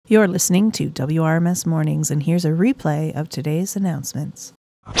You're listening to WRMS Mornings, and here's a replay of today's announcements.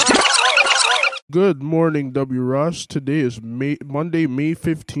 Good morning, W. Ross. Today is Monday, May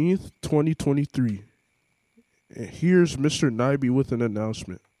 15th, 2023. And here's Mr. Nyby with an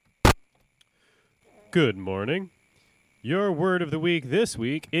announcement. Good morning. Your word of the week this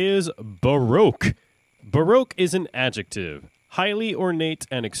week is Baroque. Baroque is an adjective, highly ornate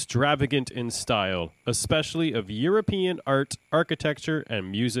and extravagant in style, especially of European art, architecture,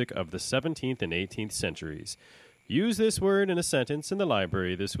 and music of the 17th and 18th centuries. Use this word in a sentence in the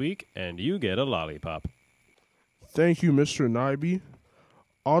library this week, and you get a lollipop. Thank you, Mr. Nyby.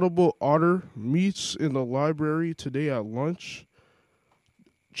 Audible Otter meets in the library today at lunch.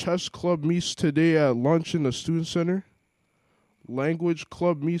 Chess Club meets today at lunch in the Student Center. Language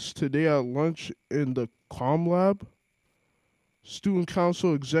Club meets today at lunch in the Comm Lab. Student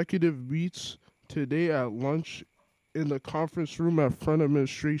Council Executive meets today at lunch in the conference room at Front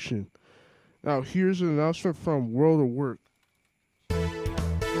Administration. Now, here's an announcement from World of Work.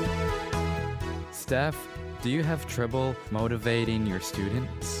 Staff, do you have trouble motivating your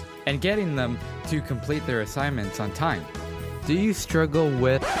students and getting them to complete their assignments on time? Do you struggle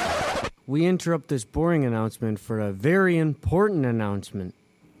with... We interrupt this boring announcement for a very important announcement.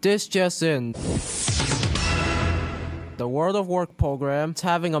 This just in. The World of Work program is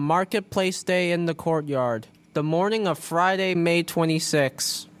having a marketplace day in the courtyard, the morning of Friday, May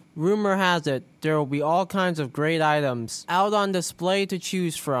 26. Rumor has it there will be all kinds of great items out on display to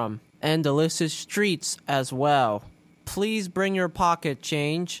choose from, and delicious treats as well. Please bring your pocket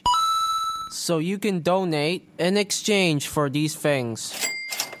change so you can donate in exchange for these things.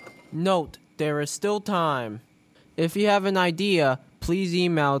 Note, there is still time. If you have an idea, please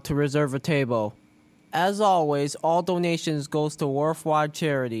email to reserve a table. As always, all donations goes to worldwide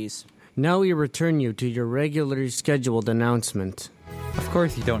charities. Now we return you to your regularly scheduled announcement. Of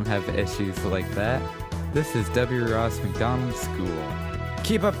course you don't have issues like that. This is W. Ross McDonald School.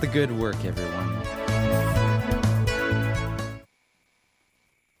 Keep up the good work, everyone.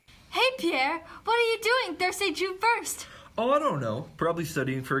 Hey, Pierre, what are you doing Thursday, June 1st? Oh, I don't know. Probably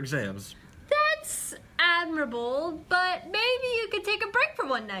studying for exams. That's admirable, but maybe you could take a break for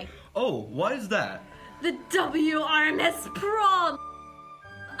one night. Oh, why is that? The WRMS Prom!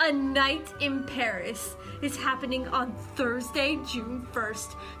 A night in Paris is happening on Thursday, June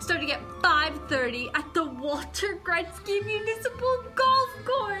 1st, starting at 5:30 at the Walter Gretzky Municipal Golf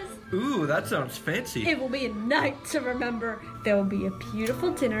Course. Ooh, that sounds fancy. It will be a night to remember. There will be a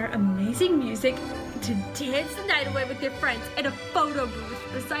beautiful dinner, amazing music, to dance the night away with your friends, and a photo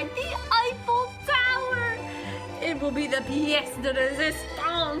booth beside the Eiffel Tower. It will be the pièce de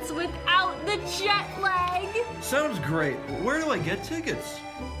résistance without the jet lag. Sounds great. Where do I get tickets?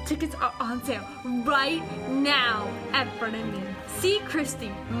 Tickets are on sale right now at Front Admin. See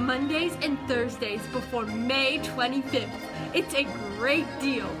Christy Mondays and Thursdays before May 25th. It's a great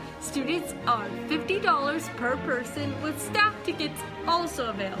deal. Students are $50 per person with staff tickets also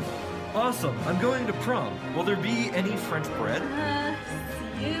available. Awesome. I'm going to prom. Will there be any French bread?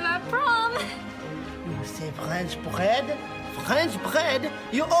 See you at prom. You say French bread? French bread?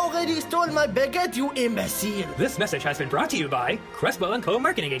 You already stole my baguette, you imbecile! This message has been brought to you by Cresswell & Co.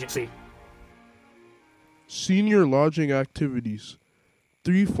 Marketing Agency. Senior lodging activities.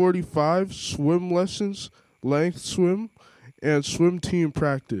 3:45 swim lessons, length swim, and swim team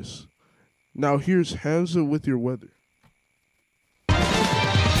practice. Now here's Hamza with your weather.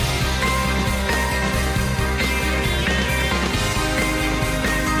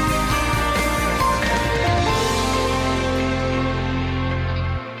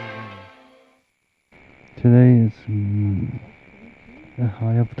 Today is a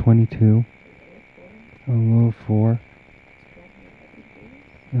high of 22, a low of 4,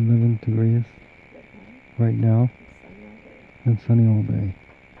 11 degrees right now, and sunny all day.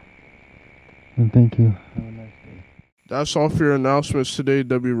 And thank you. Have a nice day. That's all for your announcements today,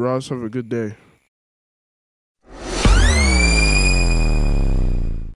 W. Ross. Have a good day.